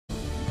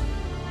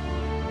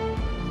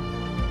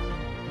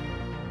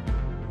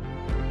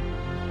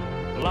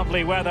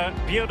Lovely weather,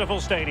 beautiful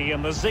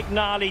stadium, the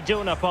Signal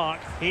Iduna Park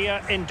here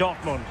in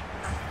Dortmund.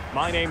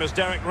 My name is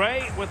Derek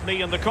Ray. With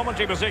me in the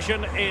commentary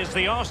position is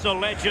the Arsenal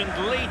legend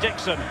Lee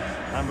Dixon.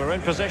 And we're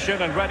in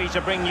position and ready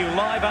to bring you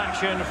live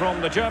action from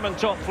the German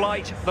top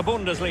flight, the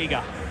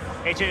Bundesliga.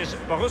 It is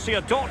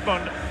Borussia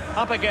Dortmund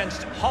up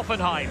against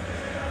Hoffenheim.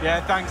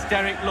 Yeah, thanks,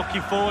 Derek.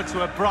 Looking forward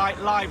to a bright,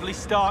 lively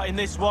start in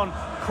this one.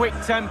 Quick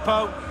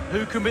tempo.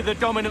 Who can be the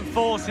dominant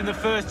force in the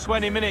first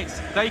 20 minutes?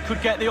 They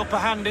could get the upper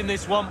hand in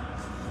this one.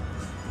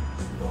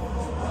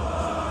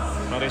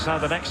 Well, he's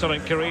had an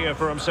excellent career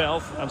for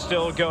himself and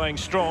still going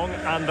strong,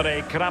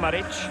 Andrej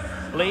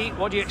Kramaric. Lee,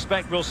 what do you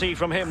expect we'll see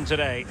from him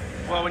today?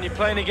 Well, when you're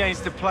playing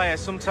against a player,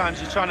 sometimes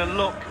you're trying to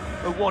look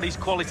at what his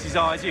qualities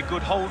are. Is he a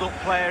good hold-up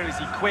player? Is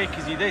he quick?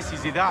 Is he this?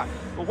 Is he that?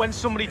 But when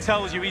somebody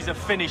tells you he's a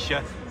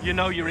finisher, you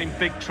know you're in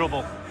big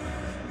trouble.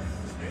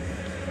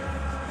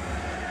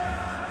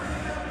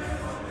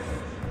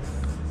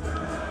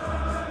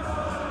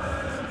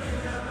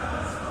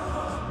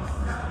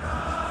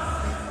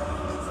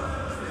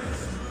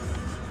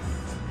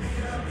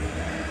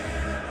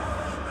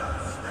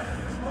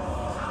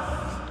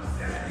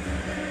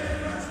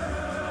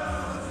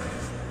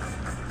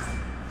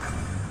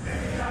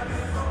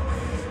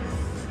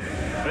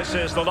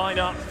 This is the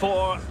lineup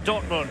for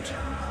Dortmund.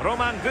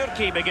 Roman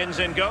Bürki begins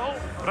in goal.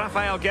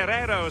 Rafael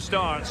Guerreiro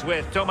starts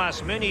with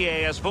Thomas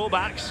Meunier as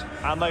fullbacks.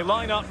 And they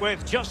line up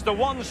with just the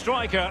one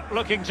striker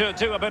looking to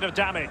do a bit of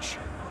damage.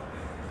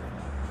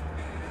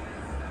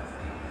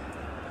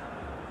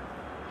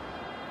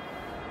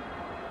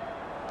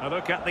 A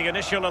look at the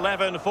initial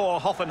 11 for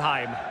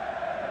Hoffenheim.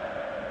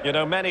 You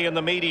know, many in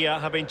the media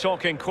have been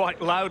talking quite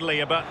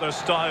loudly about their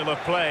style of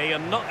play,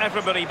 and not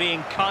everybody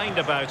being kind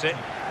about it.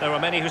 There are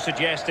many who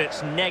suggest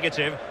it's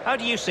negative. How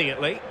do you see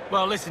it, Lee?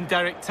 Well, listen,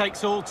 Derek,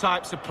 takes all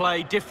types of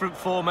play, different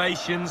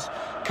formations.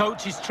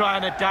 Coaches try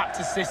and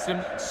adapt a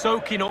system,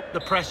 soaking up the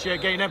pressure,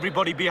 getting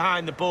everybody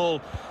behind the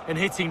ball and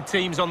hitting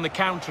teams on the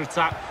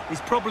counter-attack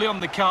is probably on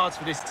the cards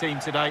for this team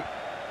today.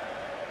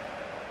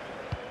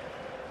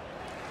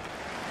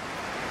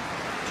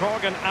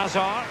 Torgan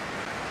Hazard.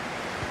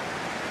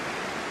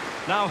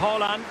 Now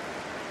Haaland.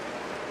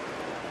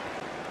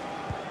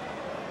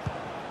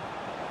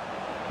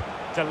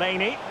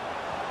 Delaney.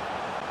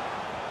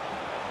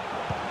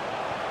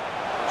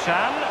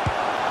 Chan.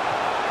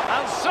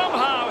 And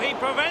somehow he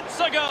prevents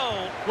a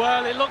goal.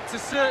 Well, it looked a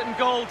certain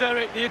goal,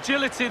 Derek. The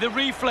agility, the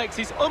reflex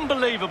is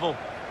unbelievable.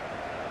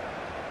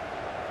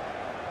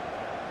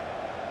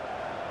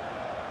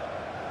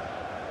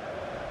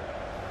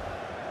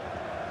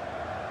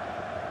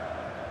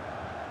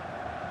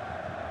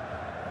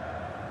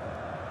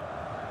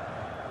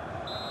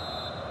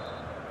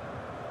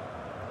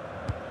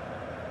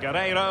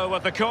 Guerreiro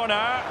with the corner.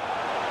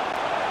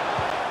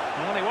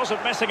 Well, he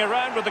wasn't messing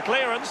around with the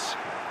clearance.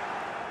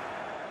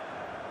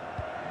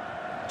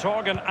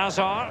 Torgan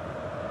Hazard.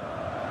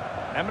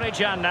 Emre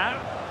Can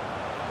now.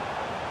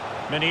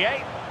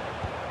 Meunier.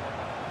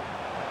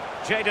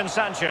 Jadon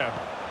Sancho.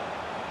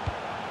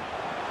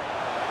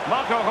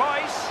 Marco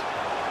Reus.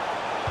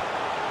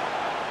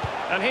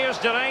 And here's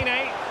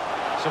Delaney.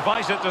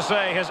 Suffice it to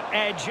say, his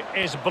edge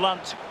is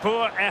blunt.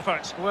 Poor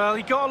effort. Well,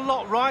 he got a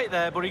lot right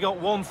there, but he got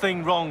one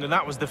thing wrong, and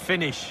that was the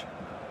finish.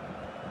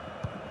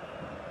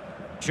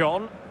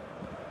 John.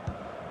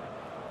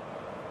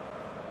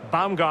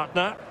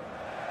 Baumgartner.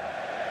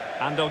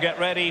 And they'll get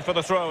ready for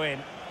the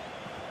throw-in.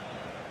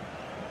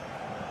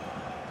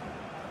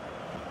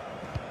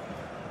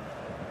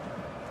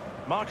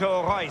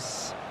 Marco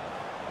Reus.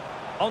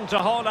 On to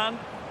Haaland.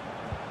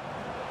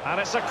 And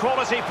it's a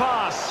quality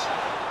pass.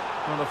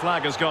 Well, the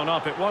flag has gone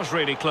up. It was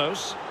really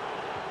close.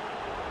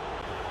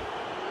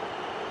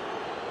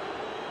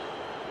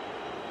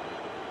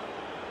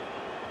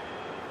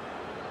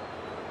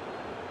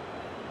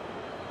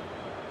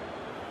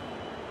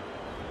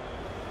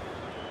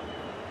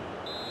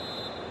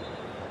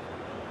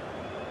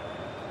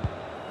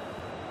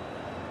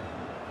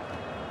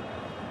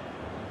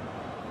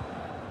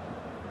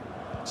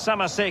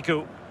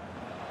 Samaseku.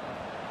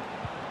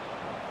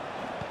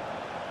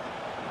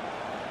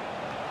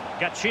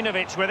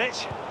 Gacinovic with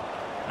it.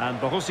 And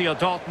Borussia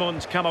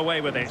Dortmund come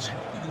away with it.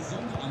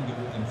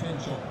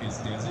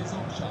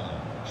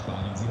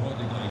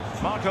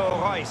 Marco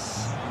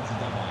Reus.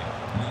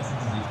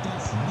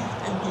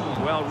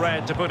 Well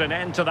read to put an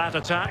end to that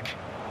attack.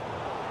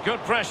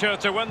 Good pressure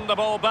to win the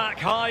ball back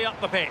high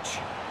up the pitch.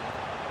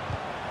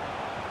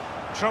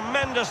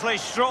 Tremendously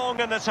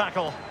strong in the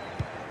tackle.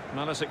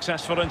 Not a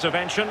successful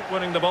intervention,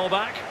 winning the ball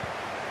back.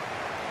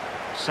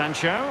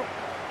 Sancho.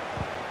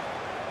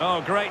 Oh,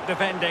 great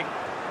defending.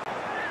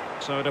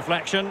 So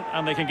deflection,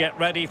 and they can get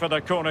ready for the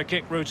corner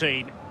kick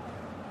routine.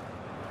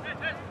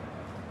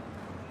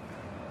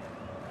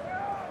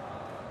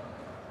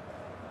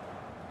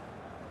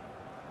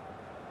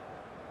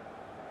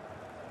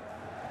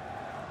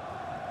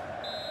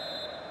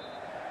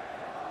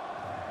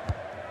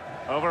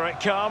 Over it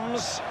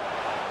comes.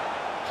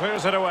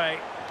 Clears it away.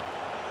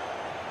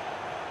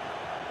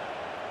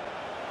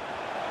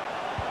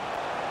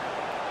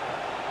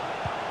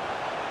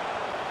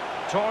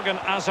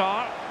 Torgan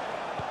Azar.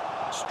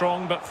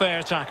 Strong but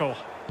fair tackle.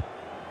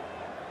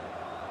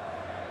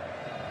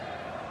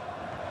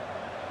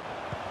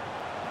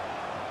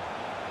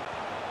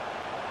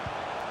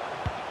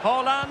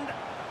 Holland.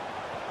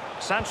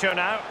 Sancho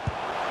now.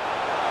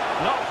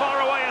 Not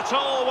far away at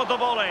all with the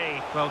volley.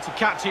 Well, to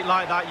catch it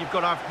like that, you've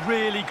got to have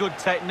really good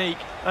technique,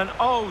 and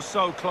oh,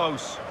 so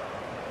close.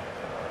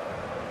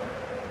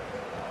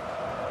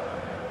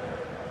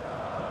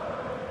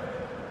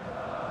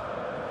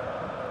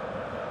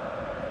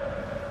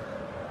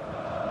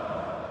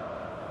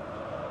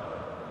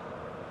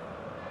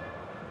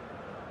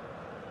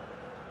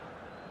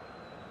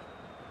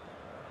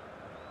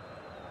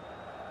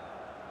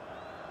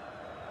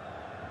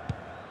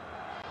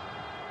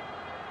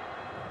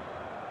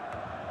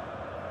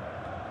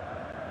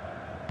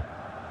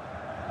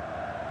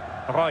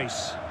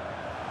 Royce.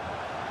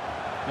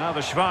 Now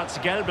the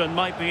Schwarz-Gelben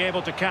might be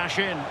able to cash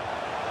in.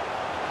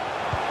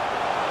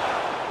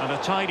 And a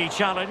tidy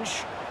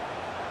challenge.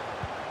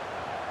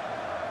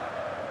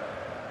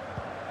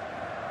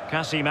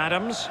 Cassim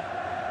Adams.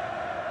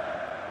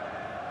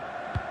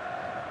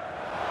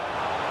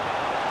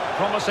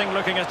 Promising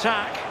looking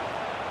attack.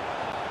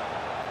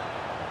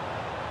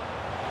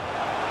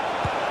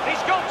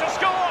 He's got to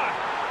score!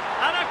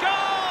 And a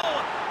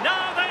goal!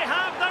 Now they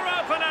have their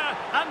opener,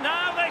 and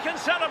now they can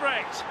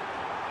celebrate.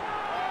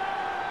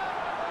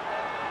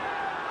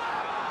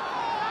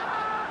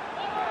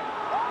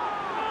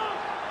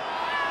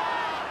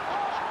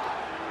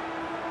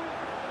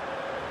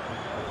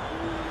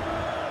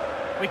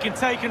 We can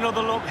take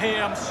another look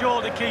here. I'm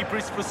sure the keeper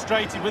is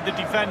frustrated with the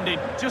defending.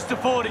 Just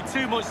afforded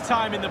too much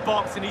time in the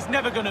box, and he's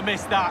never going to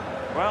miss that.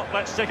 Well,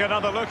 let's take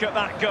another look at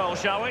that goal,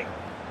 shall we?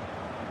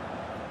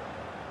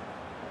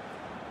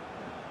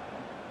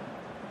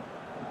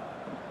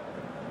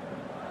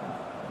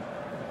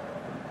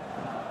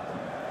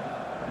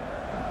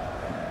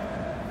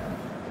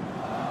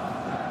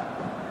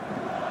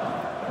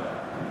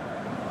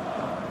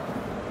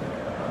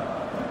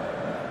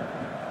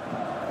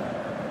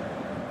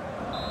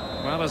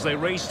 Well, as they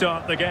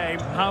restart the game,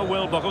 how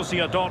will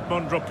Borussia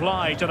Dortmund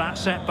reply to that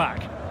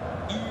setback?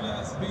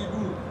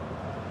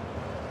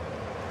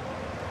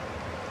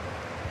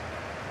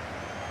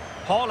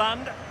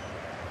 Holland.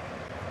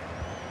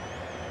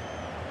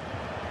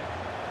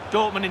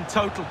 Dortmund in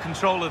total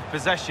control of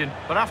possession,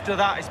 but after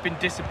that it's been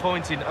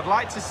disappointing. I'd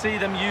like to see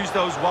them use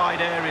those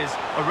wide areas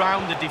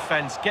around the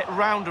defence, get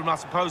round them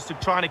as opposed to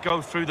trying to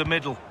go through the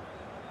middle.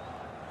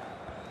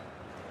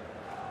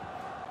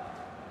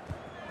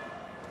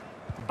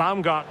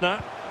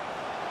 Baumgartner.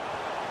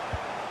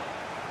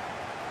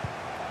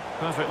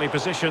 Perfectly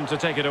positioned to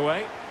take it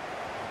away.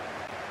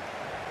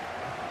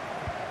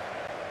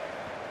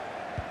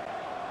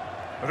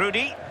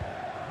 Rudy.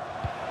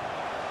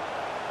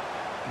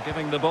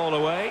 Giving the ball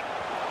away.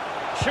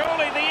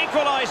 Surely the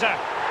equaliser.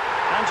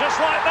 And just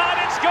like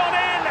that, it's gone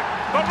in.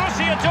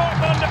 Borussia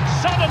Dortmund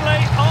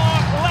suddenly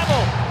are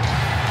level.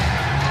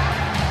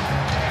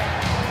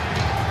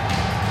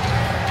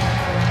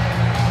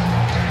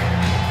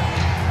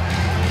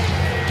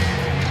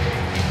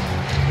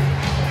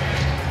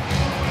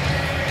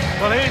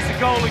 Well, here's the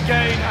goal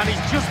again, and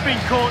he's just been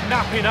caught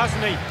napping,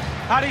 hasn't he?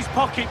 Had his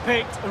pocket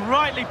picked and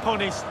rightly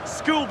punished.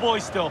 Schoolboy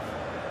stuff.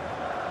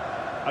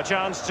 A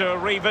chance to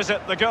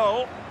revisit the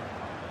goal.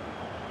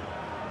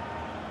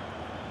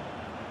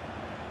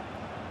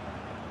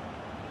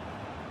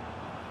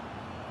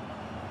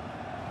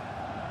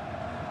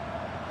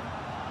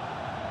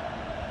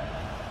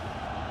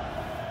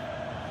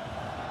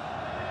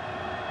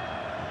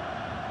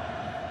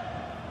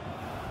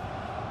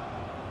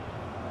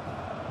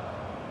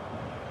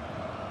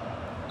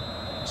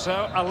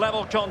 So, a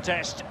level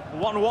contest,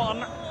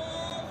 1-1.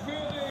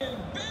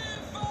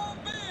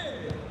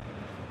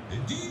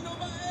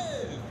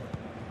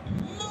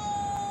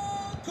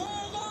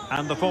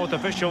 And the fourth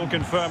official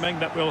confirming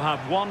that we'll have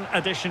one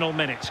additional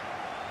minute.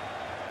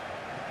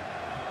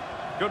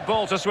 Good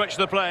ball to switch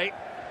the play.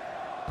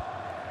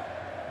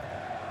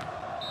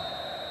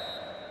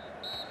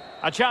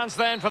 A chance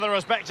then for the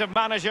respective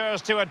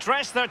managers to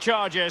address their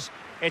charges.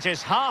 It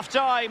is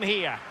half-time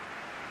here.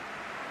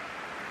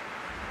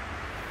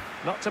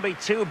 Not to be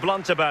too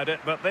blunt about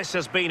it, but this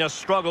has been a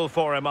struggle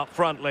for him up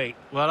front, Lee.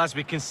 Well, as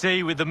we can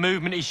see with the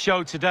movement he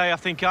showed today, I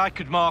think I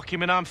could mark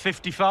him, and I'm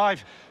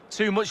 55.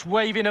 Too much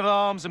waving of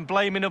arms and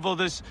blaming of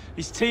others.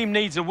 His team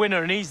needs a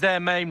winner, and he's their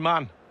main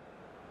man.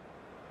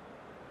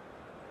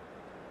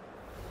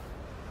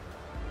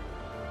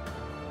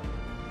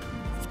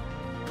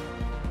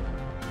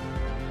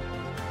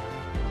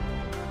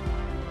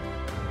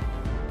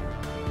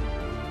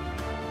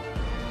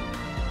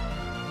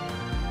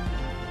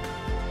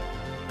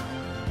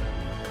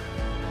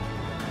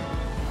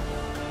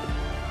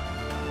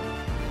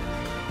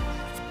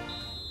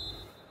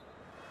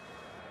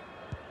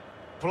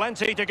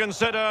 Plenty to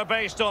consider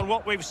based on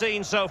what we've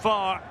seen so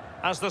far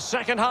as the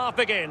second half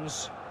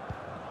begins.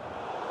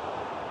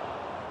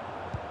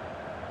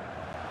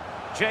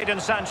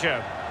 Jadon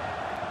Sancho.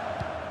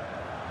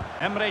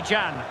 Emre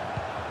Can.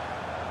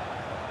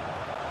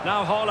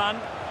 Now Holland.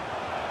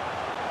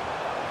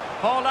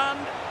 Holland.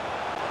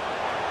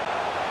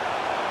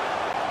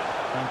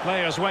 And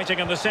players waiting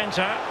in the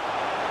centre.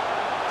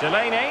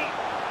 Delaney.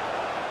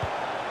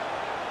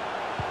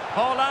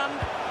 Holland.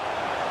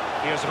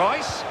 Here's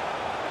Royce.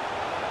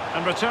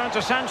 And return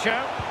to Sancho.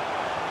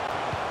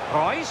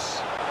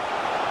 Royce.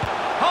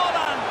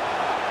 Holland.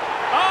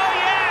 Oh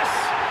yes!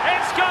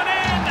 It's gone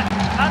in!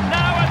 And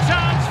now a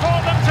chance for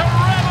them to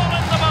revel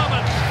in the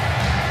moment.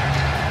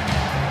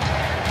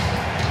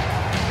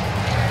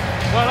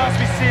 Well, as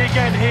we see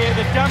again here,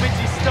 the damage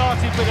is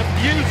started with a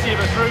beauty of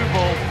a through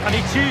ball, and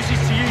he chooses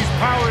to use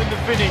power in the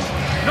finish.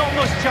 Not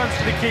much chance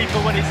for the keeper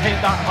when it's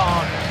hit that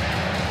hard.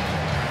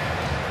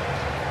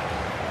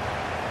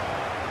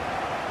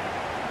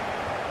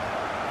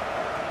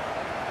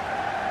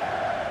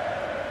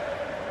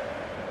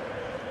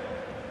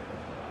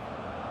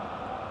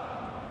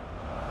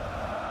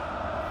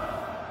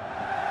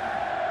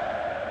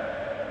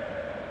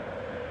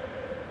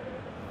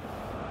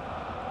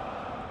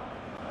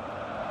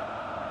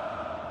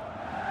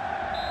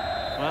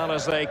 Well,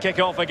 as they kick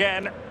off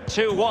again,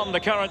 2-1 the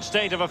current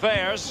state of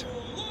affairs.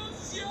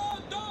 BORUSSIA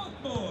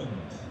Dortmund,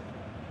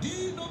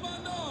 die Nummer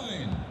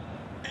 9,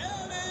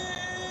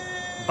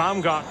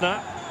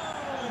 Baumgartner.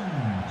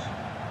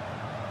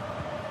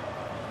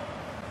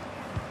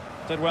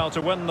 Did well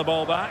to win the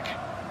ball back.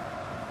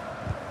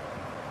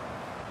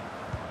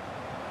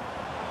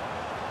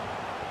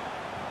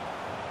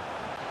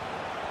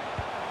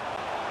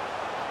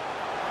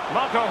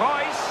 Marco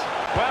Reus.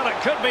 Well,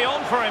 it could be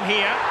on for him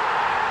here.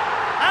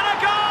 And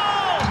a goal!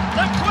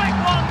 The quick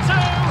 1-2,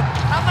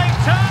 and they've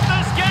turned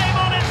this game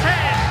on its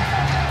head.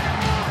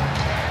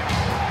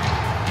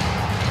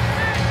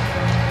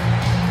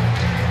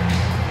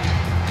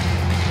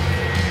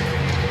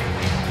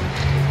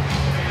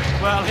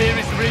 Well, here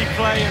is the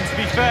replay, and to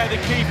be fair, the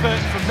keeper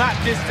from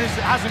that distance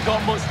hasn't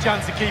got much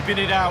chance of keeping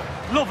it out.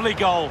 Lovely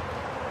goal.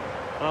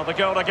 Well, the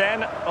goal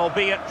again,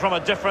 albeit from a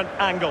different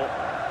angle.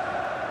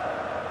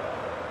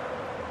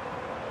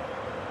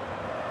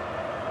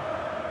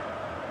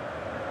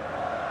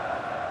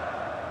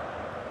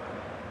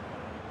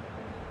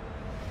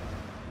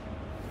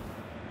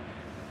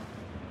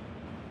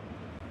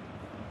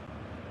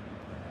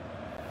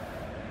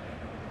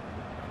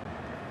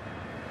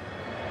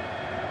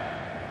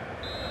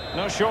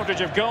 No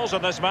shortage of goals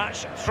in this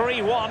match.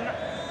 3-1.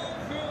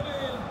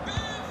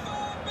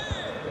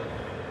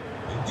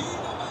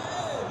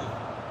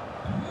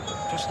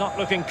 Just not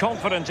looking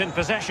confident in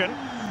possession.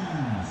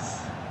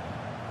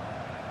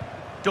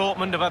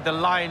 Dortmund have had the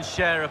lion's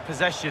share of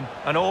possession,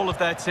 and all of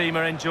their team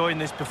are enjoying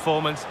this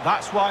performance.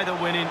 That's why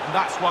they're winning, and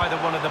that's why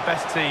they're one of the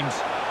best teams.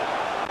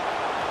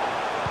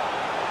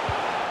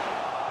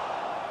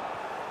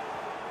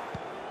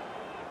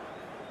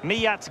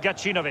 Mijat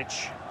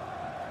Gacinovic.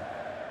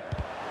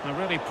 They're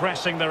really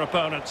pressing their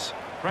opponents.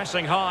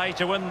 Pressing high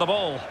to win the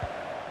ball.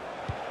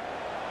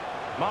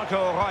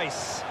 Marco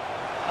Reus.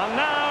 And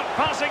now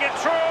passing it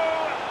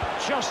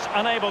through. Just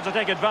unable to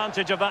take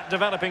advantage of that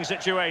developing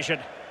situation.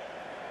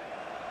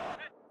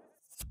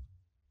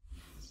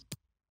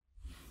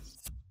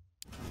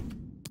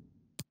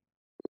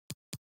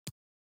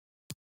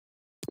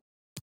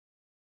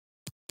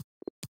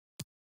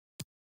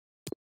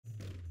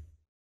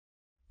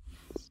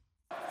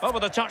 Over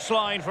the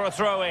touchline for a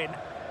throw-in.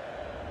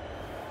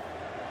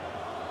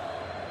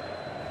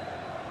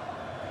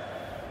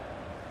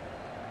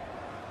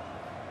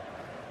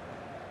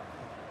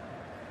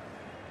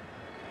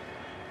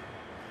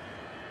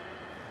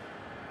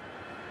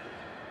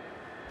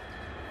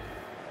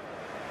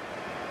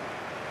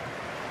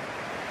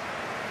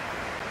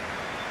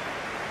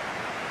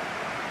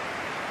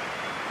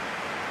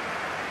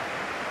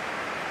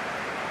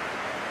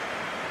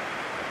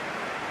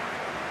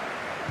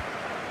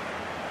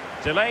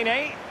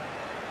 Delaney.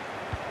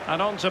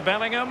 And on to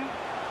Bellingham.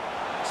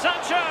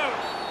 Sancho!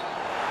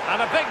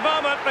 And a big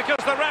moment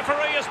because the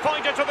referee has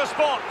pointed to the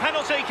spot.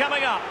 Penalty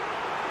coming up.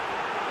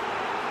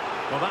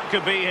 Well, that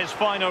could be his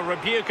final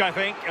rebuke, I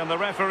think, and the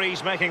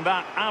referee's making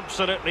that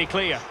absolutely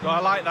clear. I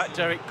like that,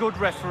 Derek. Good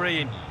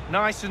refereeing.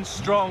 Nice and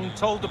strong.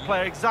 Told the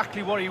player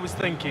exactly what he was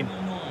thinking.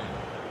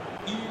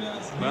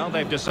 Well,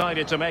 they've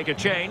decided to make a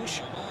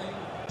change.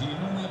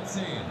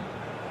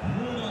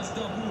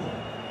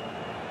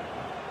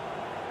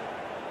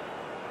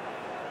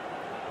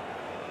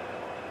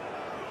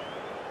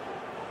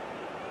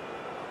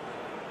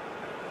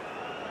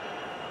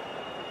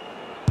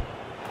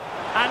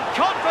 And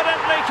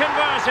confidently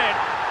converted.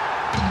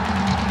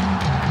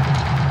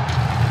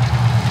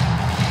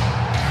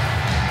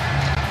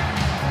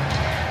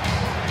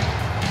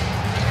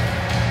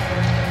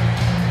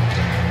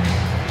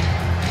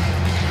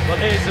 Well,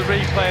 here's the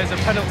replay as a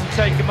penalty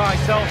taker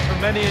myself for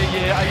many a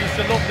year. I used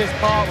to love this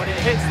part when it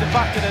hits the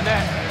back of the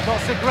net. Not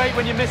so great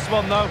when you miss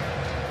one, though.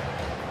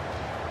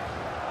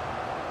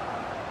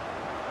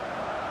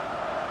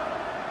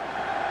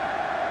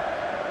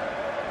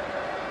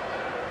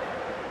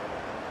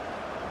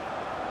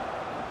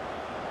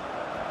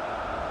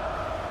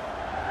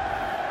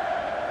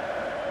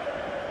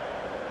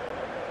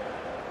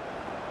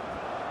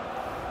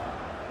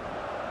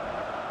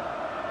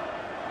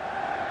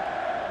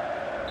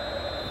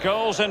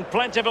 Goals in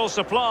plentiful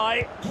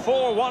supply.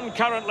 4-1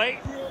 currently.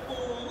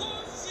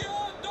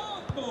 Borussia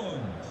Dortmund.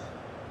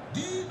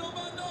 Die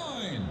Nummer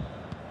 9.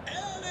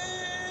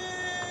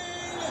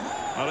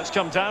 Well, it's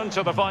come down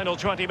to the final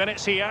 20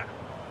 minutes here.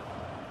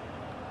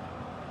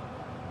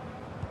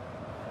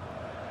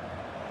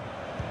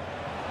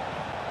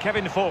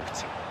 Kevin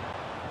Vogt.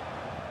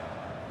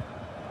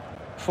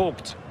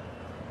 Vogt.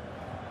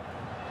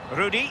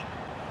 Rudy.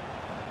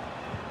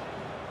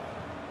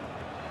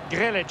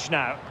 Grilic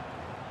now.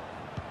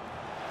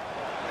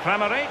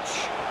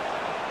 Kramaric.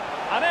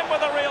 And in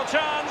with a real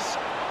chance.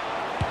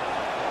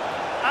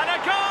 And a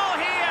goal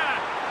here.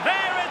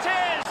 There it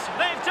is.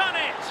 They've done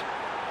it.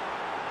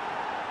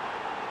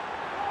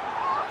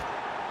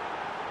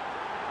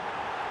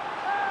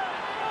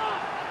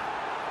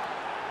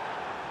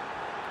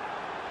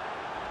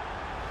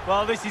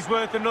 Well, this is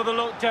worth another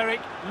look, Derek.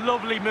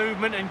 Lovely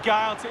movement and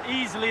guile to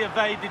easily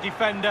evade the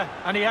defender.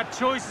 And he had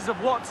choices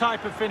of what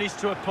type of finish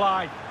to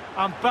apply.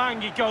 And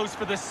bang, he goes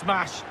for the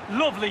smash.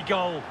 Lovely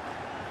goal.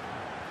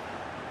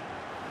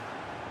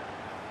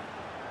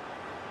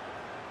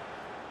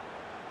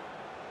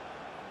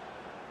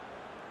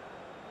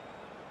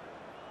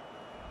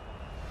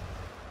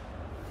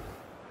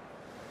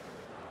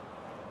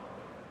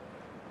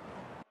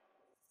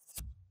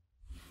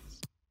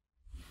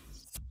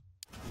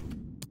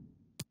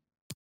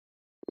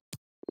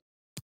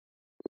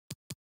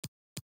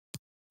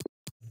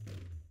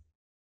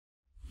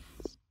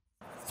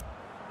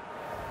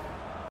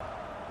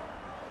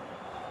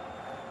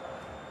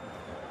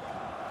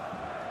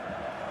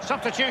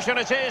 Substitution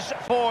it is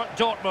for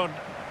Dortmund.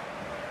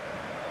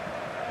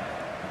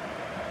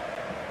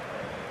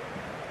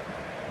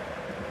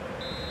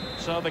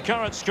 So the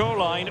current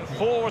scoreline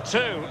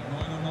 4-2.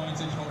 99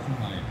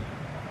 Hoffenheim.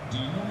 Die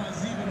Nummer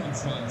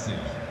 27.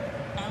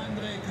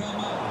 Andre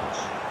Kramaric.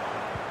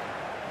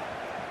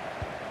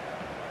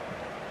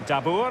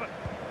 Dabur.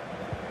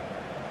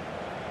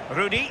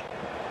 Rudy.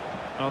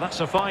 Oh, that's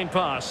a fine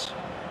pass.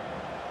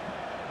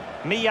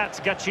 Mijat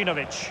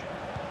Gacinovic.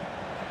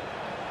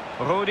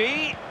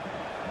 Rudy.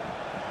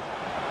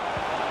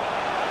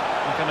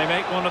 Can they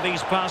make one of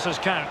these passes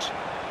count?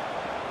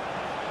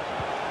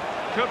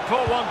 Could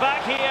pull one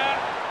back here.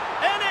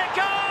 In it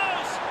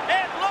goes!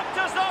 It looked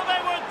as though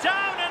they were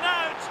down and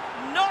out.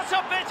 Not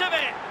a bit of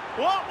it.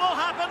 What will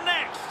happen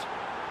next?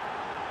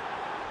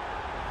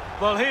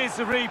 Well, here's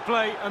the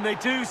replay, and they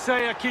do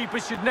say a keeper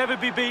should never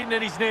be beaten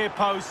in his near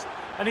post,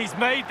 and he's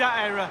made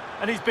that error,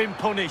 and he's been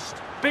punished.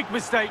 Big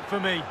mistake for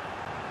me.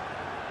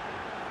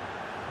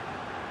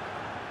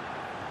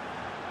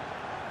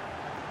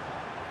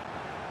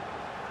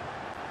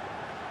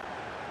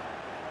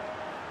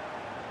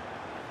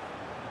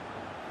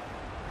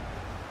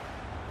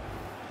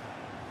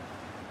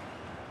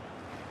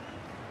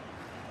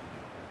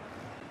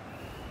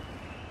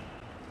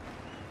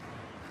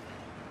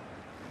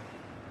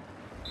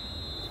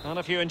 And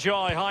if you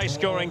enjoy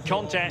high-scoring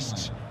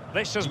contests,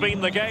 this has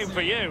been the game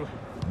for you.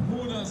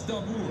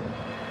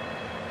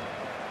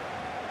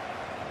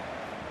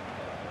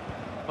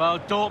 Well,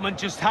 Dortmund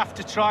just have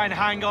to try and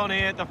hang on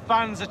here. The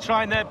fans are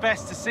trying their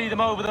best to see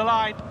them over the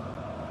line.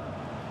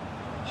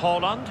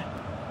 Holland.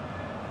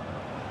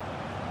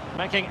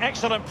 Making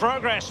excellent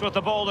progress with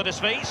the ball at his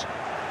feet.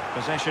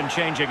 Possession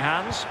changing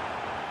hands.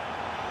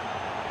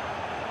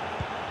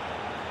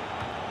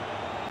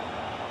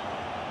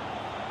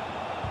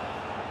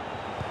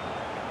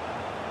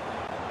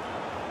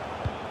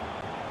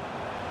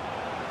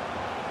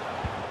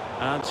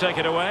 And take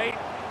it away.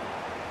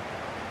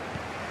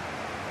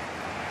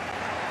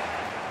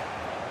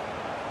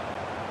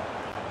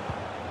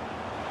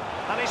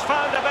 And he's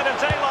found a bit of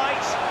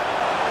daylight.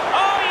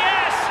 Oh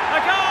yes, a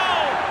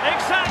goal!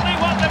 Exactly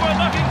what they were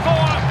looking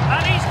for,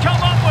 and he's come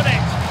up with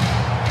it.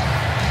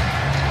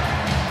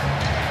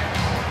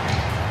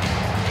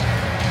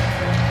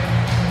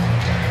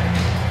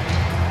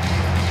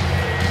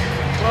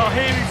 Well,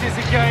 here it is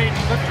again.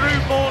 The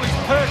through ball is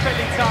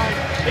perfectly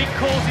timed. It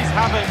causes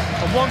havoc,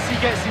 and once he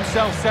gets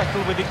himself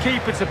settled with the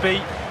keeper to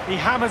beat, he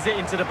hammers it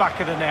into the back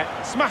of the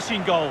net.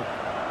 Smashing goal.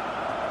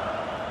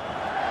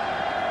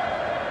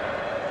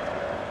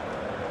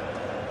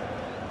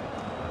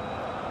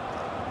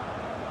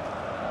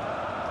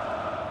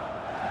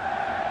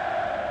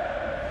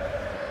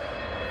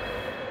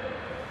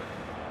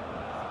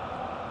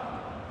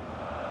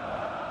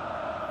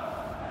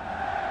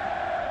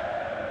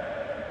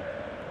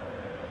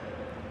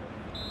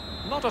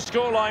 Not a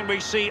scoreline we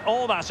see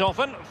all that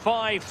often.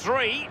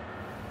 5-3.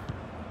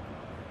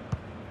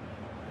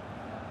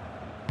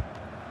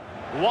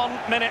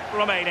 1 minute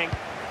remaining.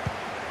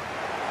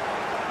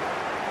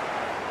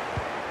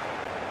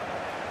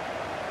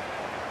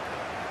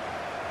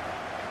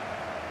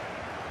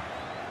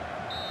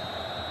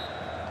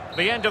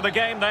 The end of the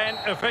game then,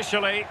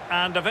 officially,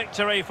 and a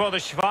victory for the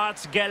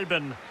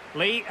Schwarz-Gelben.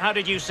 Lee, how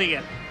did you see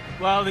it?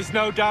 Well, there's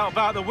no doubt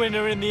about the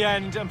winner in the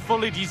end, and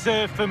fully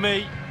deserved for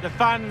me. The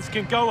fans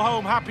can go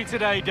home happy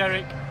today,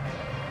 Derek.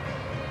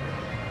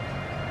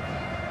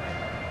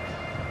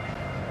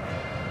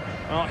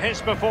 Well,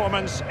 his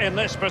performance in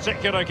this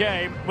particular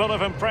game will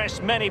have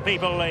impressed many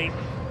people, Lee.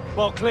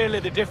 Well, clearly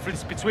the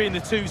difference between the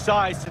two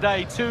sides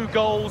today. 2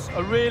 goals,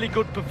 a really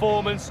good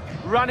performance,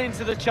 ran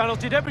into the channel,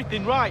 did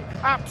everything right.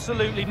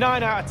 Absolutely,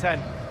 9 out of 10.